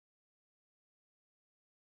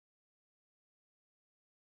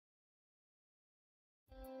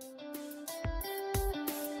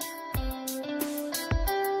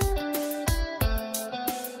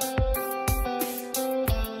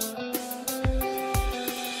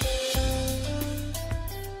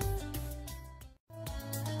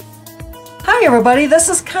Hi everybody, this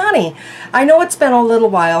is Connie. I know it's been a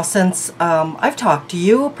little while since I've talked to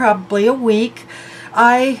you, probably a week.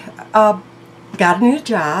 I got a new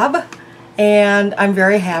job and I'm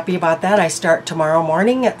very happy about that. I start tomorrow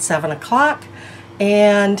morning at 7 o'clock,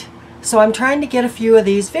 and so I'm trying to get a few of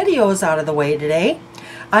these videos out of the way today.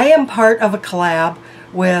 I am part of a collab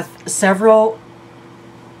with several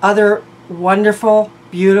other wonderful,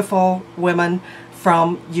 beautiful women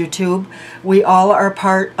from YouTube. We all are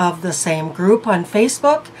part of the same group on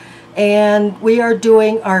Facebook, and we are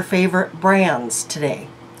doing our favorite brands today.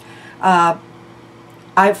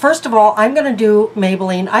 First of all, I'm going to do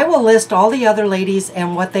Maybelline. I will list all the other ladies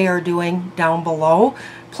and what they are doing down below.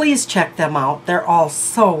 Please check them out. They're all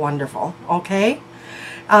so wonderful, okay?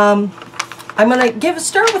 I'm going to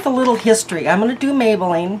start with a little history. I'm going to do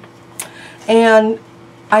Maybelline, and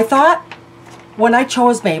I thought when I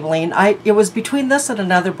chose Maybelline, it was between this and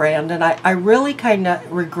another brand, and I really kind of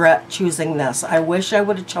regret choosing this. I wish I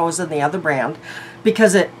would have chosen the other brand,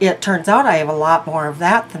 because it turns out I have a lot more of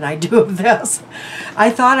that than I do of this. I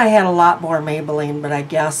thought I had a lot more Maybelline, but I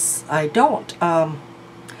guess I don't.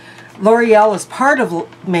 L'Oreal is part of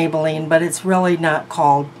Maybelline, but it's really not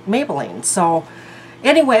called Maybelline. So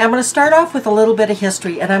anyway, I'm going to start off with a little bit of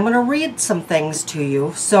history, and I'm going to read some things to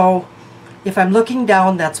you. So if I'm looking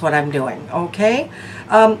down, that's what I'm doing, okay?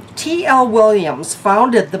 T.L. Williams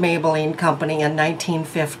founded the Maybelline company in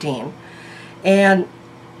 1915. And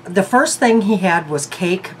the first thing he had was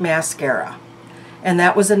Cake Mascara. And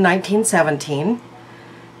that was in 1917.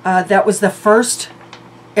 That was the first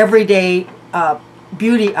everyday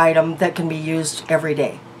beauty item that can be used every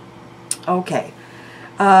day. Okay.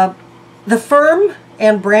 The firm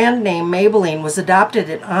and brand name Maybelline was adopted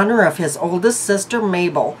in honor of his oldest sister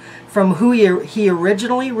Mabel, from who he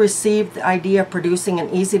originally received the idea of producing an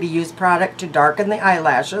easy-to-use product to darken the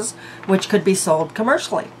eyelashes, which could be sold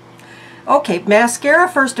commercially. Okay, mascara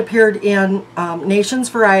first appeared in Nation's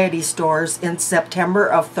Variety stores in September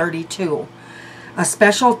of '32. A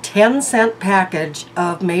special 10-cent package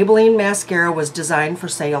of Maybelline mascara was designed for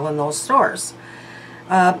sale in those stores.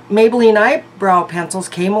 Maybelline eyebrow pencils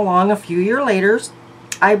came along a few years later.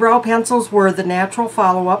 Eyebrow pencils were the natural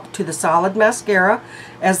follow-up to the solid mascara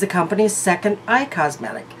as the company's second eye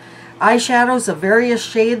cosmetic. Eyeshadows of various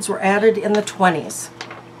shades were added in the 20s.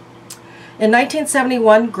 In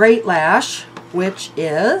 1971, Great Lash, which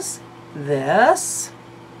is this,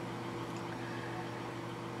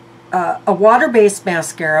 a water-based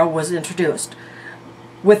mascara, was introduced.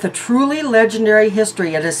 With a truly legendary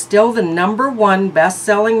history, it is still the #1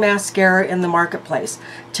 best-selling mascara in the marketplace.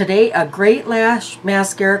 Today, a Great Lash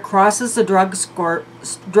mascara crosses the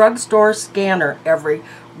drugstore scanner every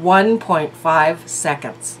 1.5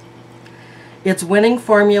 seconds. Its winning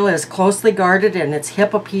formula is closely guarded, and its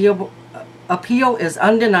hip appeal is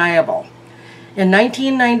undeniable. In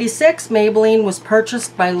 1996, Maybelline was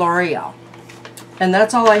purchased by L'Oreal. And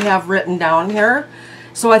that's all I have written down here.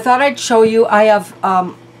 So I thought I'd show you. I have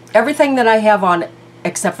everything that I have on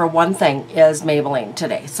except for one thing is Maybelline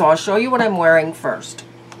today. So I'll show you what I'm wearing first.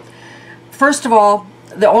 First of all,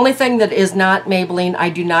 the only thing that is not Maybelline, I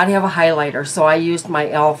do not have a highlighter. So I used my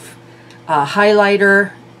e.l.f.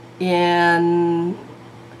 Highlighter in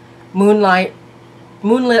Moonlit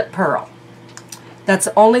Pearl. That's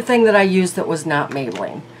the only thing that I used that was not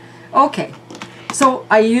Maybelline. Okay, so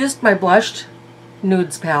I used my Blushed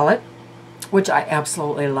Nudes palette, which I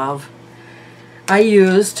absolutely love. I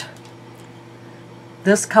used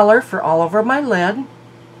this color for all over my lid.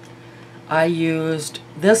 I used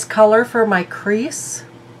this color for my crease.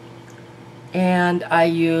 And I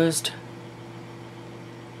used,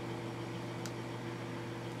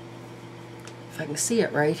 if I can see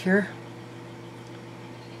it right here,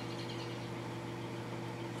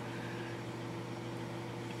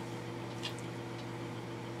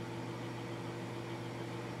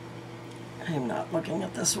 I'm not looking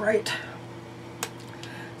at this right.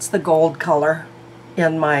 It's the gold color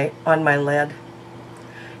on my lid.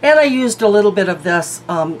 And I used a little bit of this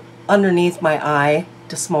underneath my eye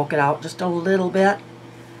to smoke it out just a little bit.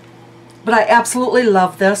 But I absolutely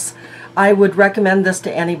love this. I would recommend this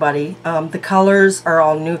to anybody. The colors are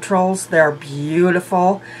all neutrals. They're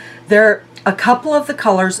beautiful. A couple of the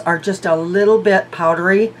colors are just a little bit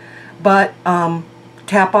powdery, but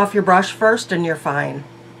tap off your brush first and you're fine.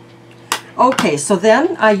 Okay, so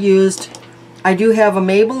then I do have a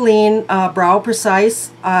Maybelline Brow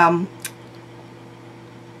Precise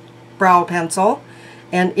brow pencil,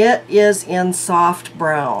 and it is in soft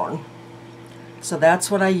brown. So that's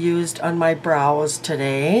what I used on my brows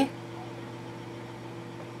today.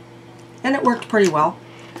 And it worked pretty well.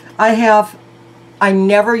 I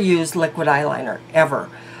never use liquid eyeliner, ever.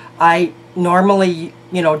 I normally,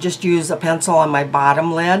 you know, just use a pencil on my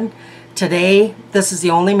bottom lid. Today, this is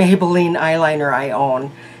the only Maybelline eyeliner I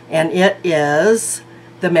own, and it is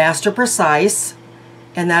the Master Precise,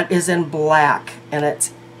 and that is in black, and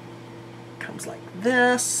it comes like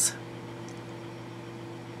this.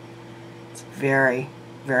 It's very,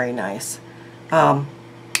 very nice.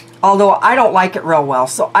 Although I don't like it real well,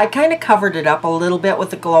 so I kind of covered it up a little bit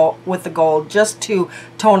with the gold just to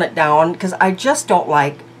tone it down, because I just don't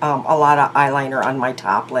like a lot of eyeliner on my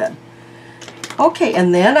top lid. Okay,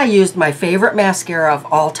 and then I used my favorite mascara of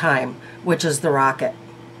all time, which is the Rocket.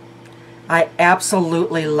 I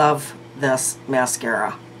absolutely love this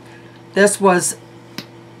mascara. This was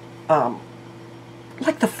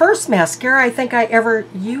like the first mascara I think I ever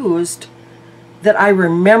used that I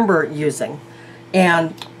remember using,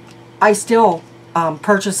 and I still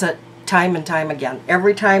purchase it time and time again.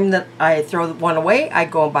 Every time that I throw one away, I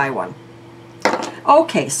go and buy one.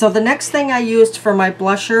 Okay, so the next thing I used for my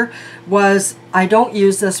blusher was, I don't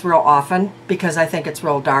use this real often because I think it's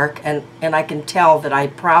real dark, and I can tell that I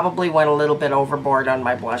probably went a little bit overboard on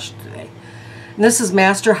my blush today. And this is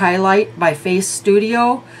Master Highlight by Face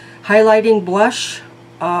Studio highlighting blush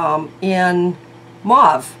in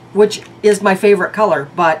mauve, which is my favorite color,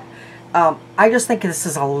 but I just think this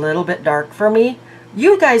is a little bit dark for me.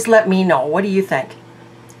 You guys let me know. What do you think?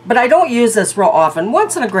 But I don't use this real often.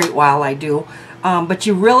 Once in a great while I do. But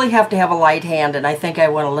you really have to have a light hand, and I think I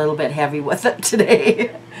went a little bit heavy with it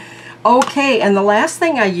today. Okay, and the last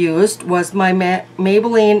thing I used was my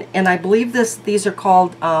Maybelline, and I believe these are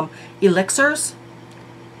called elixirs,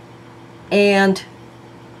 and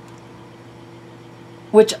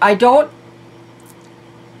which I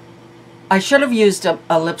should have used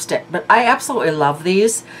a lipstick, but I absolutely love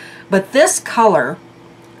these. But this color,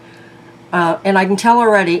 and I can tell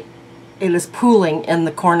already, it is pooling in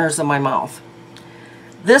the corners of my mouth.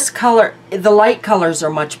 This color, the light colors are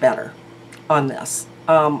much better on this.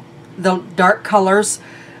 The dark colors,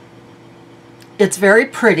 it's very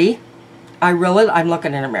pretty. I'm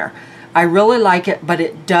looking in a mirror. I really like it, but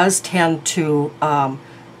it does tend to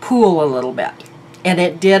pool a little bit. And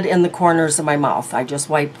it did in the corners of my mouth. I just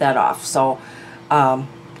wiped that off. So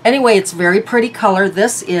anyway, it's very pretty color.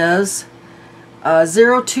 This is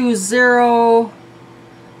 020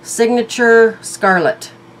 Signature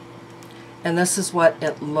Scarlet. And this is what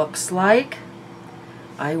it looks like.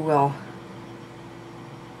 I will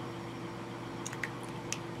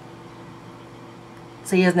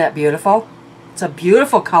see, isn't that beautiful? It's a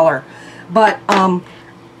beautiful color. But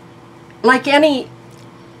like any,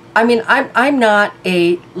 I mean, I'm not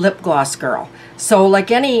a lip gloss girl. So like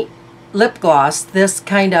any lip gloss, this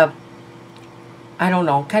kind of, I don't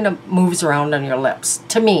know, kind of moves around on your lips.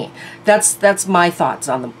 To me, that's my thoughts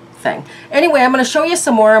on the thing. Anyway, I'm going to show you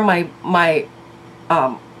some more of my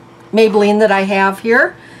Maybelline that I have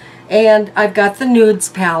here. And I've got the Nudes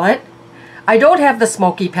palette. I don't have the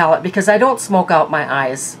Smoky palette because I don't smoke out my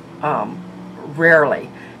eyes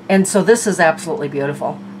rarely. And so this is absolutely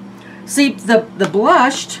beautiful. See, the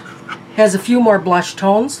blushed has a few more blush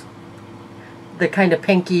tones. The kind of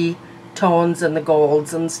pinky tones and the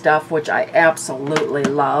golds and stuff, which I absolutely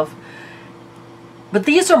love. But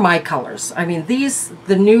these are my colors. I mean,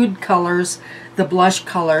 the nude colors, the blush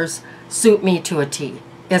colors, suit me to a T,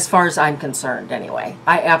 as far as I'm concerned anyway.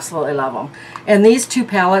 I absolutely love them. And these two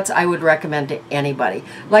palettes I would recommend to anybody.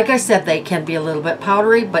 Like I said, they can be a little bit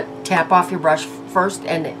powdery, but tap off your brush first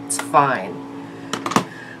and it's fine.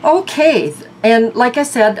 Okay, and like I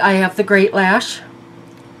said, I have the Great Lash.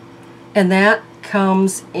 And that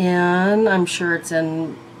comes in, I'm sure it's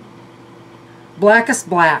in Blackest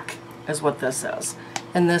Black is what this is.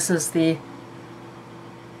 And this is the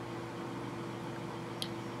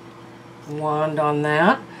wand on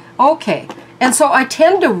that. Okay, and so I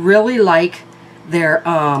tend to really like their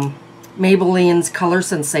Maybelline's Color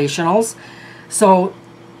Sensationals. So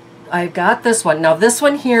I've got this one. Now this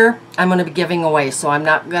one here I'm going to be giving away, so I'm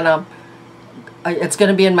not going to, it's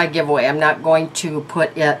going to be in my giveaway. I'm not going to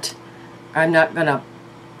put it, I'm not going to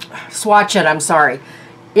swatch it, I'm sorry.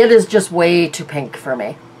 It is just way too pink for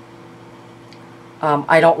me.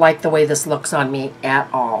 I don't like the way this looks on me at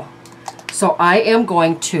all. So I am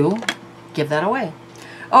going to give that away.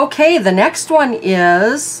 Okay, the next one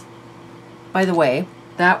is, by the way,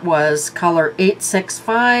 that was color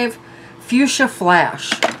 865 Fuchsia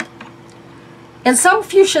Flash. And some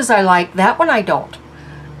fuchsias I like, that one I don't.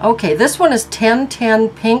 Okay, this one is 1010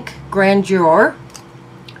 Pink Grandeur.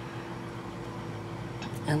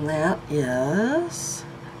 And that is,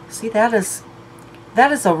 see, that is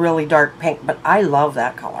a really dark pink, but I love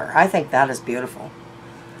that color. I think that is beautiful.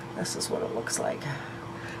 This is what it looks like.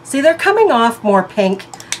 See, they're coming off more pink,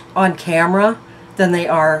 on camera than they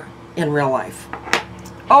are in real life.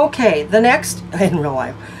 Okay, the next, in real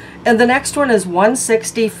life. And the next one is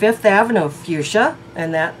 160 Fifth Avenue Fuchsia,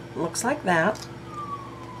 and that looks like that.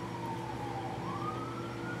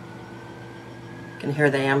 You can hear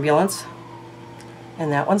the ambulance.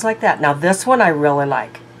 And that one's like that. Now this one I really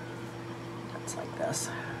like. It's like this.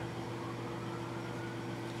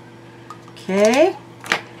 Okay.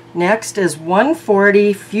 Next is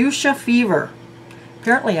 140 Fuchsia Fever.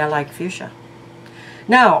 Apparently I like fuchsia.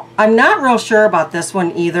 Now, I'm not real sure about this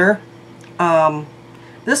one either.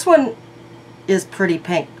 This one is pretty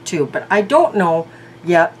pink too, but I don't know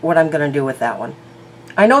yet what I'm going to do with that one.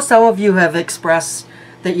 I know some of you have expressed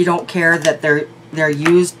that you don't care that they're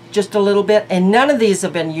used just a little bit, and none of these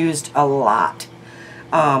have been used a lot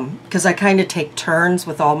because I kind of take turns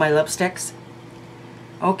with all my lipsticks.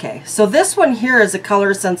 Okay, so this one here is a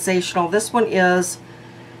Color Sensational. This one is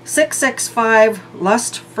 665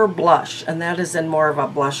 Lust for Blush, and that is in more of a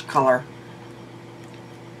blush color.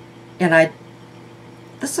 And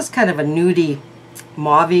this is kind of a nudie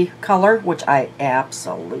mauve-y color, which I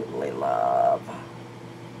absolutely love.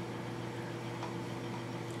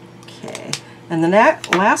 Okay, and the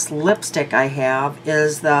last lipstick I have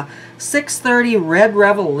is the 630 Red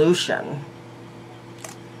Revolution.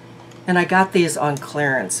 And I got these on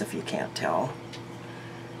clearance, if you can't tell.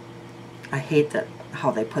 I hate how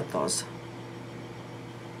they put those.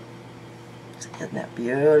 Isn't that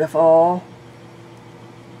beautiful?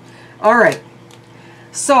 Alright,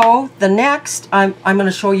 so the next, I'm going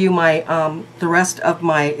to show you my the rest of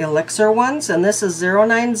my elixir ones, and this is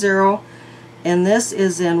 090, and this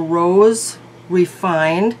is in Rose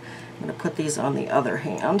Refined. I'm going to put these on the other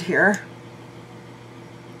hand here.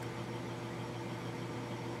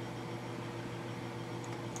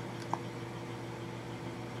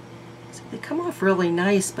 So they come off really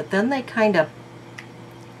nice, but then they kind of,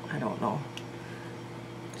 I don't know.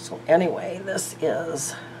 So anyway, this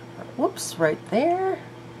is, whoops, right there.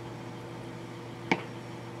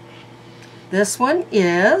 This one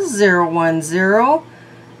is 010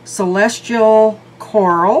 Celestial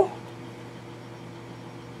Coral.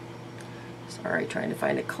 Sorry, trying to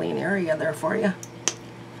find a clean area there for you.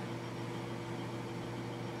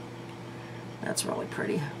 That's really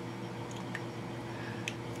pretty.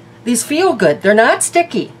 These feel good. They're not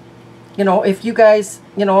sticky. You know, if you guys,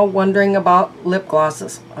 you know, wondering about lip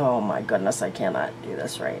glosses. Oh my goodness, I cannot do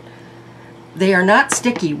this right. They are not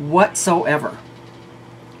sticky whatsoever.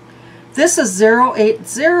 This is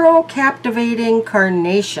 080 Captivating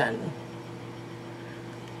Carnation.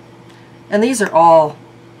 And these are all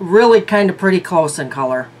really kind of pretty close in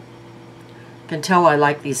color. You can tell I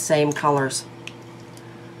like these same colors.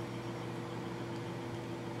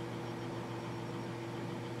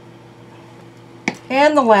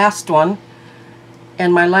 And the last one,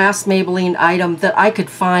 and my last Maybelline item that I could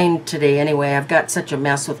find today anyway, I've got such a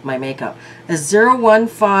mess with my makeup, is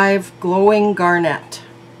 015 Glowing Garnet.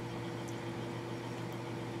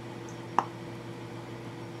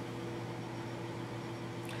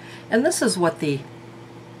 And this is what it's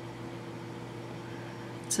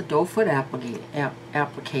a doe foot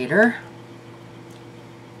applicator.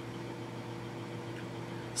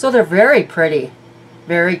 So they're very pretty.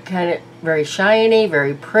 Very shiny,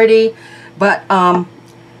 very pretty. But, and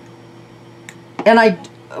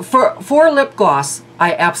for lip gloss,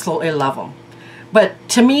 I absolutely love them. But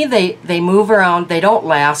to me, they move around. They don't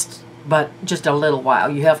last but just a little while.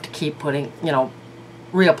 You have to keep putting, you know,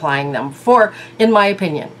 reapplying them in my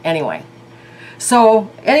opinion, anyway.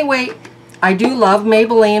 So, anyway, I do love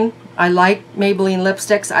Maybelline. I like Maybelline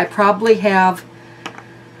lipsticks. I probably have,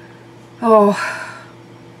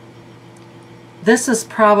 this is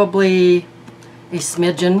probably a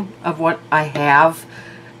smidgen of what I have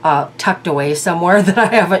tucked away somewhere that I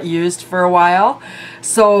haven't used for a while.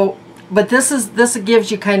 So, but this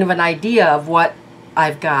gives you kind of an idea of what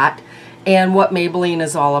I've got and what Maybelline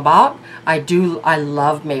is all about. I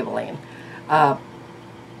love Maybelline.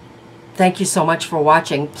 Thank you so much for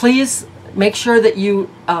watching. Please make sure that you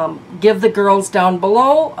give the girls down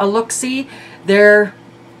below a look-see. They're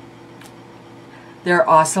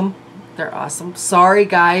awesome. They're awesome. Sorry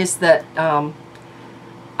guys that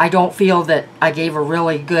I don't feel that I gave a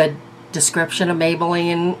really good description of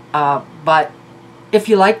Maybelline, but if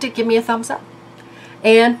you liked it, give me a thumbs up.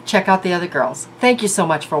 And check out the other girls. Thank you so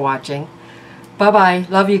much for watching. Bye-bye.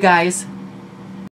 Love you guys.